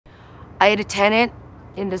I had a tenant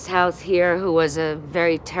in this house here who was a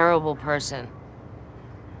very terrible person.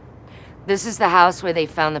 This is the house where they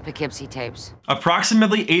found the Poughkeepsie tapes.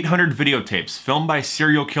 Approximately 800 videotapes filmed by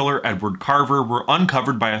serial killer Edward Carver were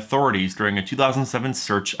uncovered by authorities during a 2007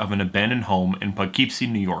 search of an abandoned home in Poughkeepsie,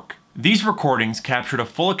 New York. These recordings captured a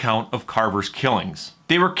full account of Carver's killings.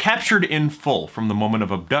 They were captured in full from the moment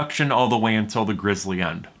of abduction all the way until the grisly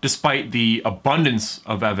end. Despite the abundance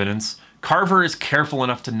of evidence, Carver is careful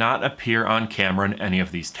enough to not appear on camera in any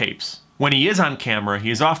of these tapes. When he is on camera,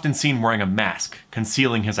 he is often seen wearing a mask,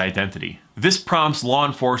 concealing his identity. This prompts law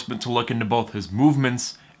enforcement to look into both his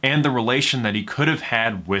movements and the relation that he could have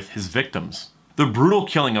had with his victims. The brutal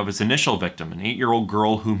killing of his initial victim, an 8-year-old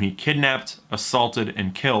girl whom he kidnapped, assaulted,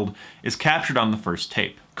 and killed, is captured on the first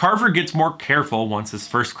tape. Carver gets more careful once his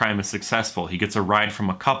first crime is successful. He gets a ride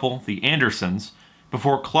from a couple, the Andersons,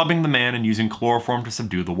 before clubbing the man and using chloroform to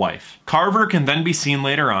subdue the wife. Carver can then be seen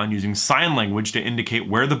later on using sign language to indicate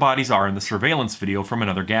where the bodies are in the surveillance video from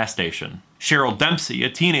another gas station. Cheryl Dempsey, a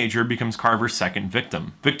teenager, becomes Carver's second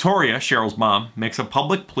victim. Victoria, Cheryl's mom, makes a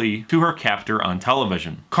public plea to her captor on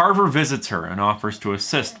television. Carver visits her and offers to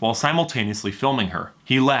assist while simultaneously filming her.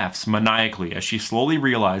 He laughs maniacally as she slowly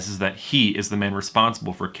realizes that he is the man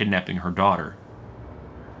responsible for kidnapping her daughter.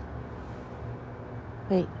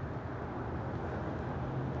 Wait.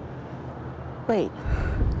 Wait.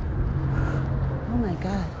 Oh my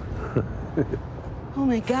God. Oh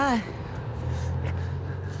my God.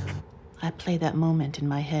 I play that moment in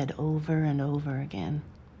my head over and over again.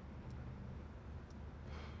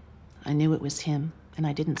 I knew it was him, and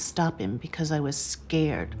I didn't stop him because I was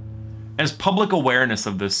scared. As public awareness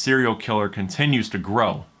of this serial killer continues to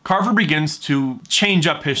grow, Carver begins to change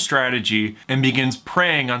up his strategy and begins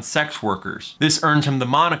preying on sex workers. This earns him the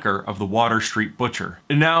moniker of the Water Street Butcher.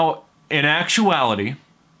 Now, in actuality,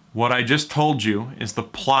 what I just told you is the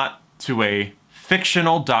plot to a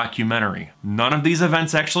fictional documentary. None of these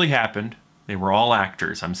events actually happened. They were all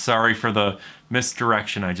actors. I'm sorry for the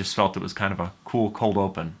misdirection. I just felt it was kind of a cool cold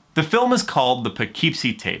open. The film is called the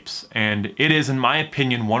Poughkeepsie Tapes, and it is, in my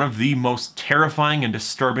opinion, one of the most terrifying and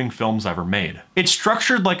disturbing films ever made. It's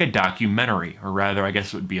structured like a documentary, or rather, I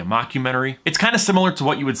guess it would be a mockumentary. It's kind of similar to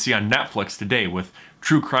what you would see on Netflix today with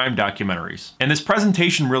true crime documentaries. And this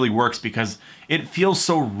presentation really works because it feels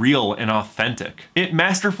so real and authentic. It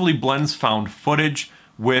masterfully blends found footage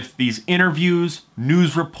with these interviews,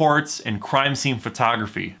 news reports, and crime scene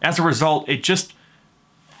photography. As a result, it just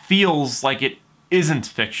feels like it isn't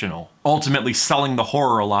fictional, ultimately selling the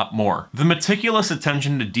horror a lot more. The meticulous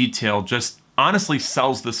attention to detail just honestly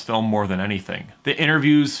sells this film more than anything. The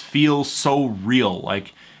interviews feel so real,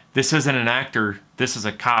 like this isn't an actor, this is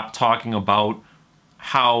a cop talking about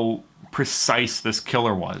how precise this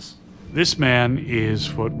killer was. This man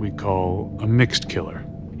is what we call a mixed killer.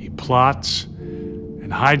 He plots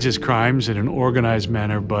and hides his crimes in an organized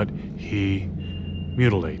manner, but he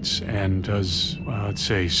mutilates and does, let's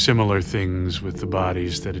say, similar things with the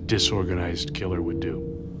bodies that a disorganized killer would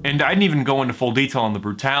do. And I didn't even go into full detail on the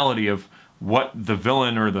brutality of what the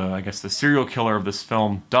villain, or I guess the serial killer of this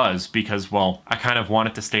film does, because, well, I kind of want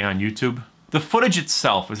it to stay on YouTube. The footage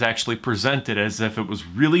itself is actually presented as if it was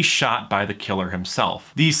really shot by the killer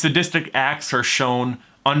himself. These sadistic acts are shown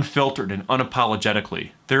unfiltered and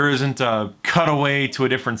unapologetically. There isn't a cutaway to a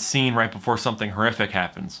different scene right before something horrific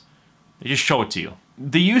happens. They just show it to you.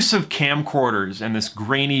 The use of camcorders and this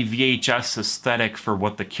grainy VHS aesthetic for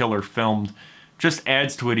what the killer filmed just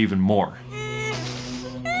adds to it even more.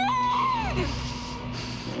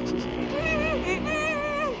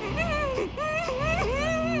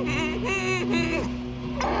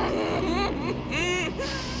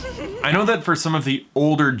 I know that for some of the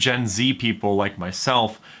older Gen Z people like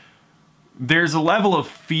myself, there's a level of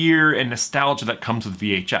fear and nostalgia that comes with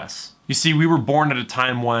VHS. You see, we were born at a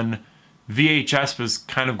time when VHS was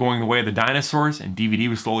kind of going the way of the dinosaurs and DVD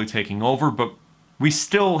was slowly taking over, but we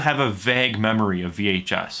still have a vague memory of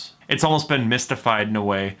VHS. It's almost been mystified in a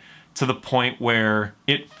way to the point where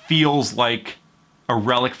it feels like a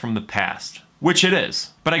relic from the past, which it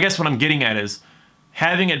is. But I guess what I'm getting at is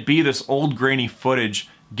having it be this old grainy footage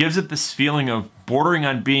gives it this feeling of bordering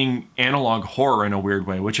on being analog horror in a weird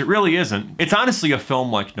way, which it really isn't. It's honestly a film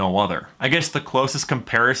like no other. I guess the closest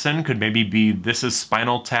comparison could maybe be This Is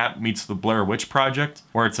Spinal Tap meets The Blair Witch Project,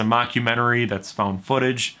 where it's a mockumentary that's found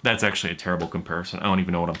footage. That's actually a terrible comparison. I don't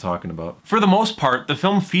even know what I'm talking about. For the most part, the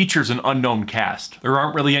film features an unknown cast. There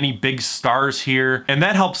aren't really any big stars here, and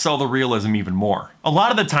that helps sell the realism even more. A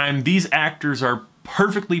lot of the time, these actors are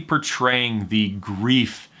perfectly portraying the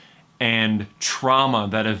grief and trauma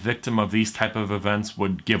that a victim of these type of events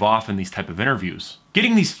would give off in these type of interviews.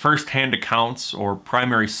 Getting these first-hand accounts or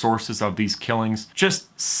primary sources of these killings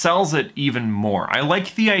just sells it even more. I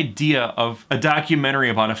like the idea of a documentary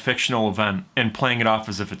about a fictional event and playing it off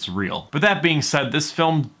as if it's real. But that being said, this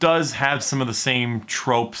film does have some of the same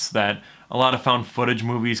tropes that a lot of found footage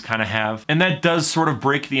movies kind of have, and that does sort of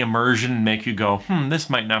break the immersion and make you go, this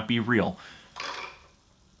might not be real.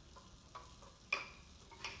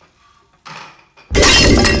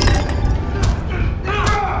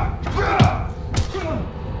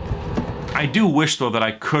 I do wish, though, that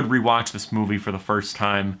I could rewatch this movie for the first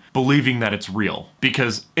time, believing that it's real,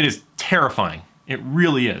 because it is terrifying. It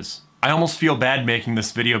really is. I almost feel bad making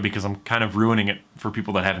this video because I'm kind of ruining it for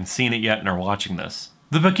people that haven't seen it yet and are watching this.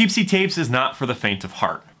 The Poughkeepsie Tapes is not for the faint of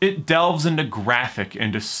heart. It delves into graphic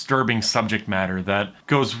and disturbing subject matter that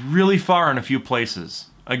goes really far in a few places.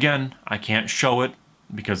 Again, I can't show it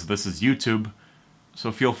because this is YouTube,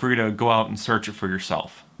 so feel free to go out and search it for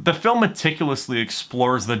yourself. The film meticulously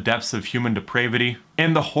explores the depths of human depravity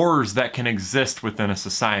and the horrors that can exist within a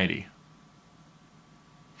society.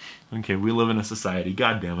 Okay, we live in a society,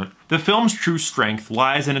 god damn it. The film's true strength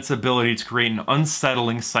lies in its ability to create an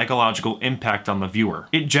unsettling psychological impact on the viewer.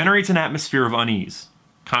 It generates an atmosphere of unease,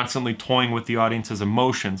 constantly toying with the audience's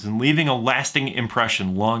emotions and leaving a lasting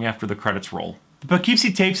impression long after the credits roll. The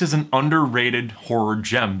Poughkeepsie Tapes is an underrated horror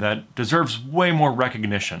gem that deserves way more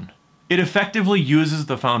recognition. It effectively uses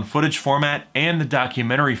the found footage format and the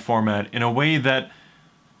documentary format in a way that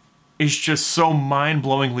is just so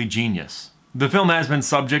mind-blowingly genius. The film has been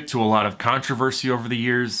subject to a lot of controversy over the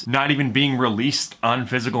years, not even being released on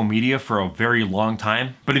physical media for a very long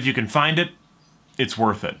time, but if you can find it, it's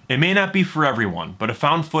worth it. It may not be for everyone, but a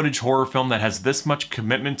found footage horror film that has this much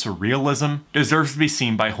commitment to realism deserves to be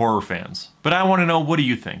seen by horror fans. But I want to know, what do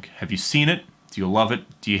you think? Have you seen it? Do you love it?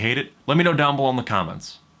 Do you hate it? Let me know down below in the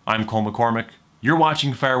comments. I'm Cole McCormick. You're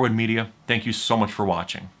watching Firewood Media. Thank you so much for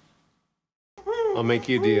watching. I'll make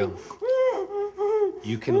you a deal.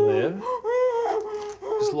 You can live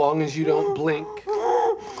as long as you don't blink.